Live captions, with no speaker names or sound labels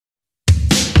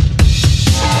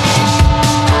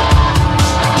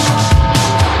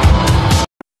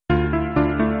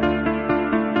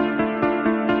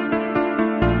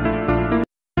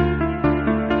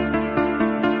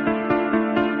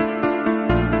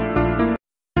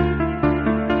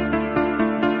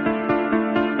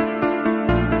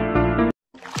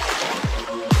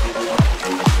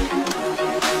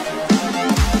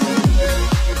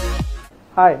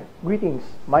Hi, greetings.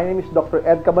 My name is Dr.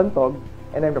 Ed Cabantog,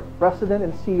 and I'm the President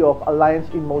and CEO of Alliance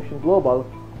in Motion Global,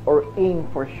 or AIM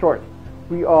for short.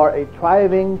 We are a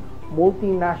thriving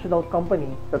multinational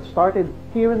company that started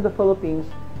here in the Philippines,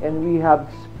 and we have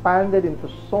expanded into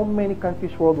so many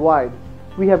countries worldwide.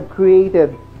 We have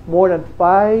created more than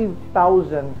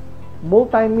 5,000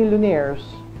 multimillionaires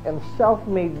and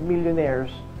self-made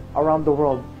millionaires around the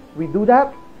world. We do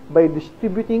that by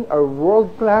distributing our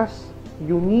world-class,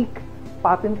 unique,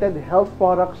 patented health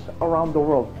products around the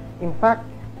world. In fact,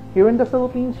 here in the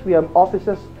Philippines, we have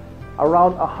offices,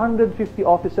 around 150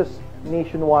 offices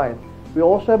nationwide. We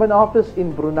also have an office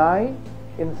in Brunei,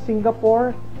 in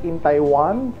Singapore, in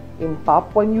Taiwan, in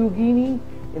Papua New Guinea.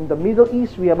 In the Middle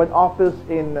East, we have an office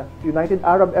in United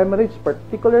Arab Emirates,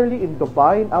 particularly in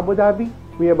Dubai and Abu Dhabi.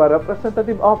 We have a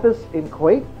representative office in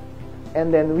Kuwait,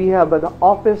 and then we have an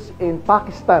office in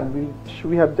Pakistan, which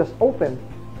we have just opened.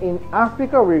 In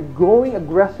Africa, we're growing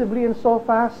aggressively and so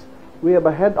fast. We have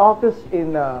a head office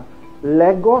in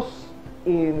Lagos,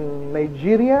 in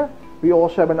Nigeria. We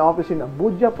also have an office in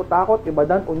Abuja, Putakot,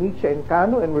 Ibadan, Onitsha, and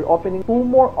Kano, and we're opening 2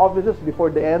 more offices before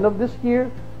the end of this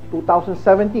year,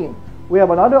 2017. We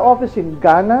have another office in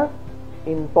Ghana,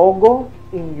 in Togo,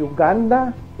 in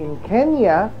Uganda, in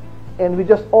Kenya, and we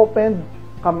just opened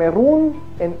Cameroon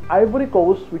and Ivory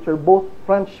Coast, which are both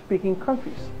French-speaking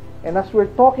countries. And as we're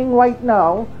talking right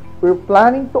now, we're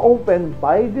planning to open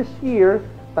by this year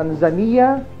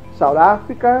Tanzania, South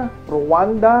Africa,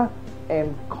 Rwanda,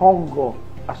 and Congo,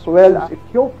 as well as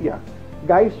Ethiopia.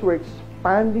 Guys, we're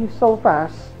expanding so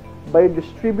fast by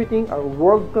distributing our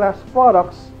world-class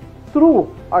products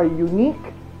through our unique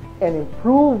and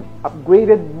improved,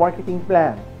 upgraded marketing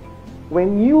plan.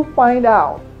 When you find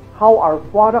out how our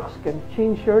products can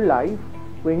change your life,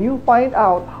 when you find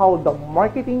out how the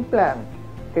marketing plan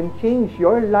can change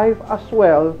your life as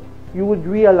well, you would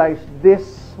realize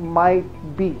this might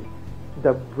be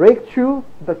the breakthrough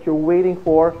that you're waiting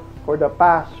for the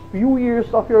past few years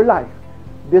of your life.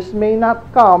 This may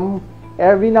not come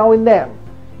every now and then.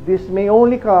 This may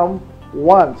only come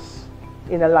once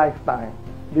in a lifetime,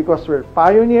 because we're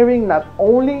pioneering not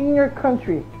only in your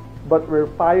country, but we're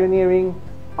pioneering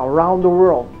around the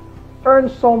world. Earn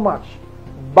so much.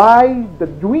 Buy the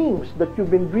dreams that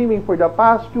you've been dreaming for the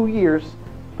past few years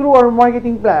through our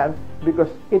marketing plan, because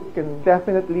it can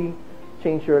definitely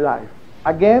change your life.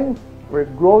 Again, we're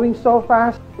growing so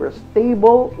fast. We're a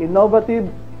stable,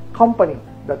 innovative company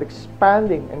that's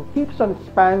expanding and keeps on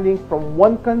expanding from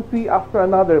one country after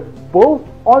another, both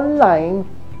online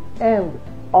and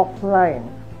offline.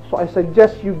 So I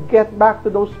suggest you get back to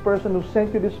those persons who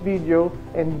sent you this video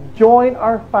and join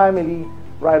our family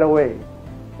right away.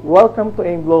 Welcome to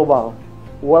AIM Global.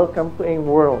 Welcome to AIM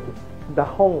World, the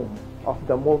home of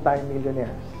the multi-millionaires.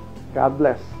 God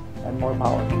bless and more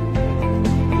power.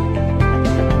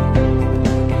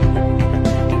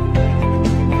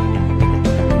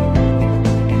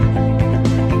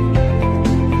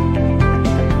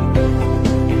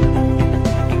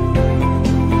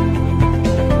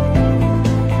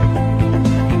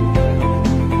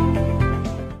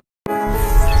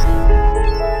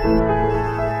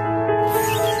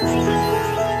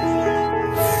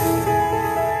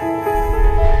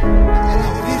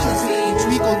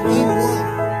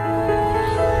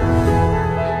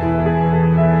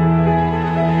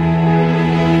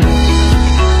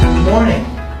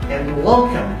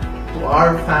 Welcome to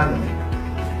our family.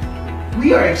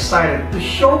 We are excited to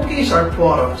showcase our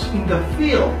products in the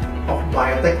field of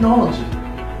biotechnology.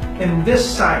 In this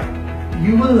site,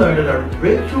 you will learn that our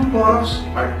breakthrough products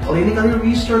are clinically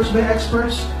researched by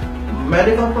experts,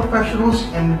 medical professionals,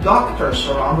 and doctors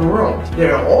around the world. They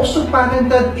are also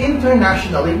patented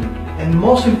internationally, and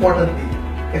most importantly,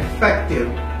 effective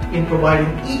in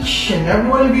providing each and every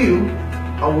one of you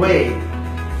a way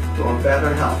to a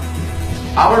better health.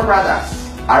 Our products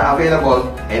are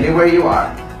available anywhere you are,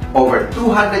 over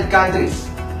 200 countries.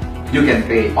 You can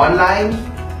pay online,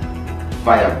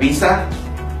 via Visa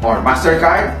or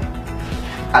MasterCard.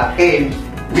 At AIM,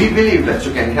 we believe that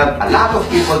you can help a lot of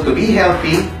people to be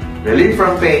healthy, relieve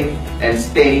from pain, and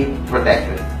stay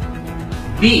protected.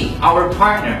 Be our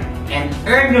partner and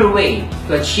earn your way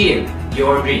to achieve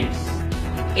your dreams.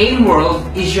 AIM World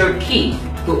is your key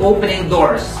to opening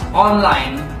doors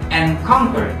online and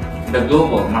conquer the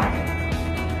global market.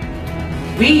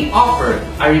 We offer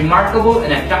a remarkable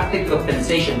and attractive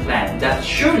compensation plan that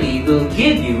surely will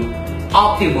give you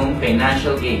optimum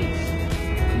financial gains.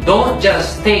 Don't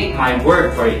just take my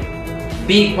word for it.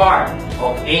 Be part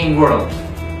of AIM World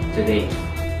today.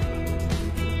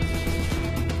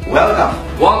 Welcome.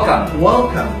 Welcome.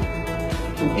 Welcome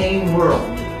to AIM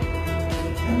World,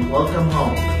 and welcome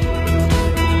home.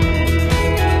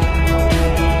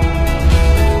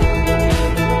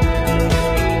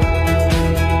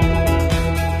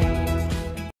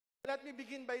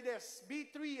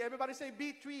 Everybody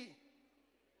say B3.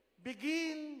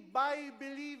 Begin by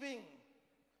believing.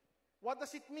 What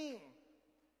does it mean?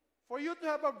 For you to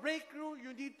have a breakthrough,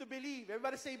 you need to believe.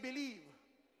 Everybody say believe.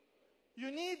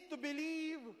 You need to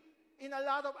believe in a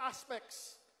lot of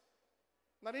aspects.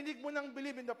 Narinig mo nang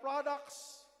believe in the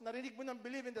products, narinig mo nang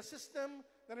believe in the system,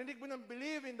 narinig mo nang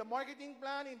believe in the marketing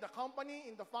plan, in the company,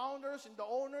 in the founders, in the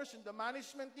owners, in the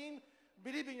management team,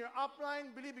 believe in your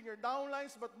upline, believe in your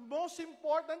downlines, but most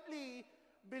importantly,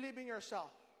 believe in yourself.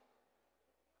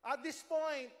 At this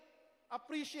point,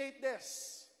 appreciate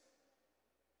this.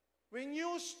 When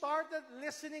you started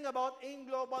listening about AIM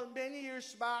Global many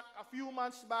years back, a few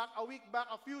months back, a week back,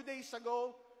 a few days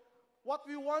ago, what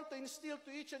we want to instill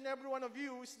to each and every one of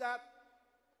you is that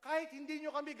kahit hindi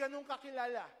nyo kami ganun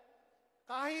kakilala,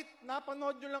 kahit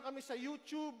napanood nyo lang kami sa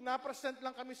YouTube, napresent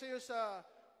lang kami sa iyo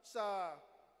sa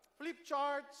flip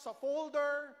chart, sa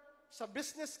folder, sa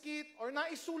business kit, or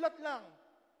naisulat lang,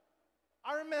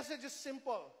 our message is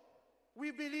simple.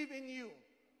 We believe in you.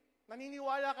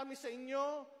 Naniniwala kami sa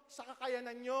inyo, sa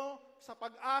kakayanan nyo, sa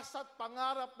pag-asa at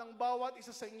pangarap ng bawat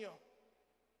isa sa inyo.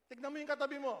 Tignan mo yung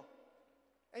katabi mo.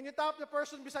 And you tap the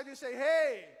person beside you and say,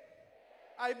 hey,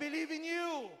 I believe in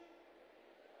you.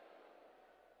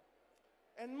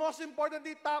 And most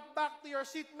importantly, tap back to your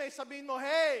seatmate. Sabihin mo,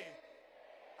 hey,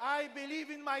 I believe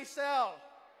in myself.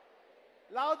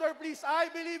 Louder please,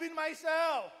 I believe in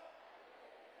myself.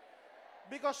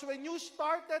 Because when you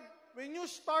start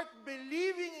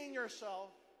believing in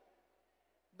yourself,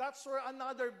 that's where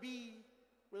another B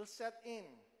will set in.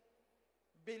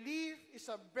 Belief is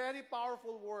a very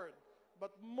powerful word.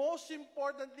 But most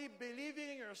importantly, believing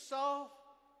in yourself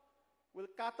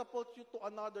will catapult you to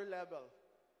another level.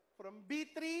 From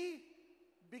B3,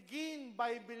 begin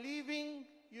by believing,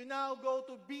 you now go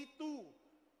to B2,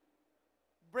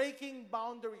 breaking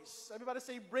boundaries. Everybody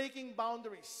say breaking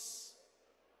boundaries.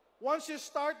 Once you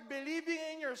start believing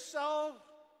in yourself,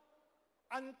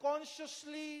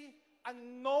 unconsciously,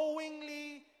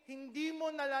 unknowingly, hindi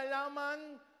mo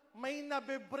nalalaman, may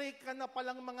nabe-break ka na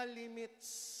palang mga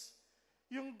limits.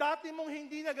 Yung dati mong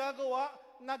hindi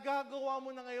nagagawa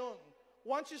mo na ngayon.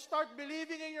 Once you start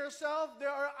believing in yourself, there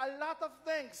are a lot of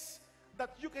things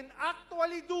that you can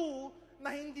actually do na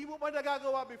hindi mo pa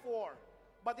nagagawa before.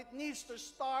 But it needs to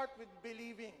start with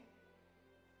believing.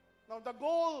 Now, the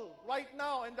goal right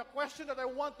now and the question that I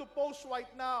want to pose right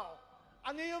now,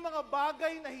 ano yung mga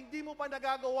bagay na hindi mo pa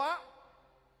nagagawa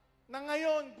na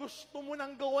ngayon gusto mo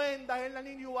nang gawin dahil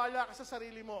naniniwala ka sa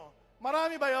sarili mo?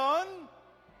 Marami ba yon?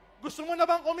 Gusto mo na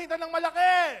bang kumita ng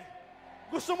malaki?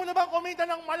 Gusto mo na bang kumita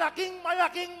ng malaki?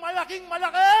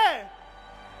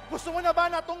 Gusto mo na ba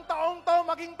na itong taong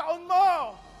maging taon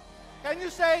mo? Can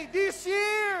you say, this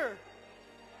year,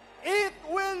 it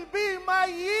will be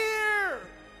my year?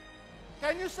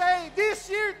 Can you say,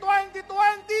 this year, 2020,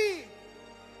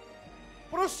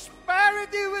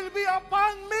 prosperity will be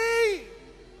upon me?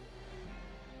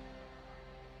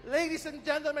 Ladies and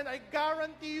gentlemen, I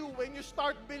guarantee you, when you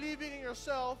start believing in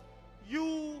yourself,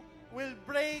 you will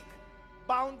break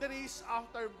boundaries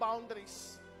after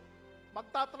boundaries.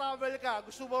 Magta-travel ka.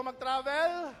 Gusto mo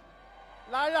mag-travel?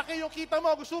 Lalaki yung kita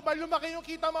mo. Gusto ba lumaki yung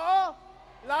kita mo?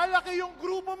 Lalaki yung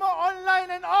grupo mo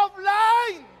online and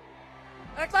offline.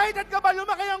 Excited ka ba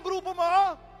lumaki ang grupo mo?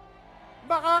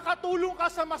 Makakatulong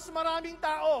ka sa mas maraming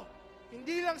tao.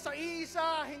 Hindi lang sa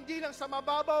iisa, hindi lang sa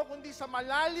mababaw, kundi sa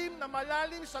malalim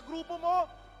sa grupo mo.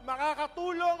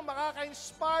 Makakatulong,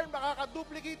 makaka-inspire,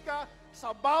 makaka-duplicate ka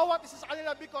sa bawat isa sa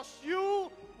kanila because you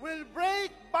will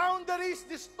break boundaries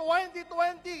this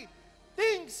 2020.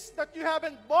 Things that you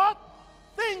haven't bought,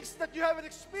 things that you haven't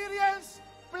experienced,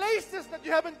 places that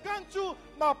you haven't gone to,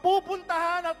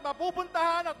 mapupuntahan at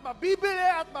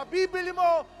mabibili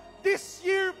mo this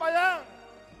year pa lang.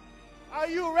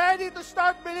 Are you ready to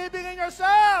start believing in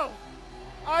yourself?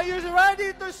 Are you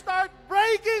ready to start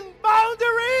breaking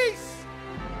boundaries?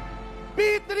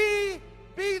 B3,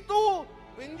 B2,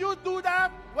 when you do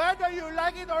that, whether you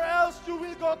like it or else, you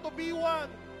will go to B1.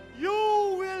 You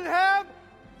will have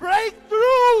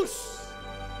breakthroughs.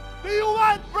 Do you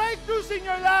want breakthroughs in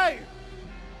your life?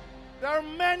 There are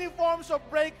many forms of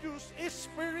breakthroughs,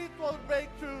 spiritual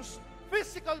breakthroughs,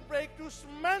 physical breakthroughs,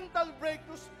 mental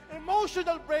breakthroughs,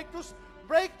 emotional breakthroughs,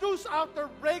 breakthroughs after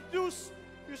breakthroughs.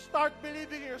 You start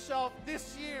believing in yourself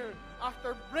this year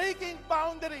after breaking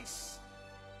boundaries.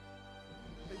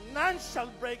 Financial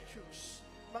breakthroughs,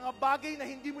 mga bagay na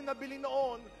hindi mo nabili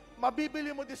noon, mabibili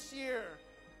mo this year.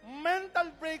 Mental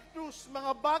breakthroughs,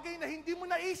 mga bagay na hindi mo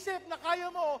naisip na kaya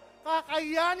mo,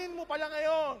 kakayanin mo pala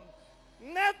ngayon.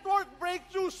 Network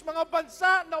breakthroughs, mga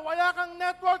bansa na wala kang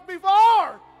network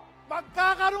before.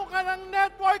 Magkakaroon ka ng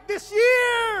network this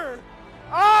year.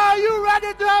 Are you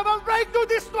ready to have a breakthrough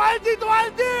this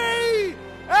 2020?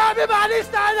 Everybody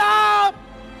stand up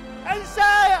and say,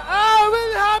 I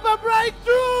will have a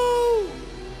breakthrough.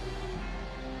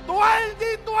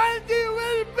 2020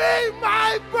 will be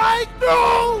my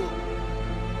breakthrough.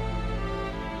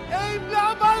 Aim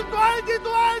Laban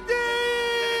 2020!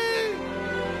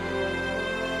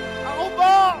 Ako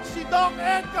po, si Doc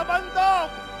Ed Cabandog,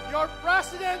 your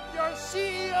President, your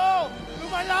CEO,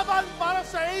 lumalaban para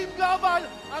sa AIM Global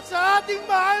at sa ating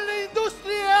mahal na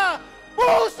industriya,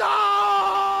 puso!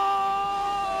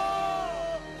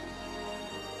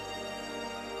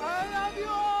 I love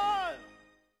you all!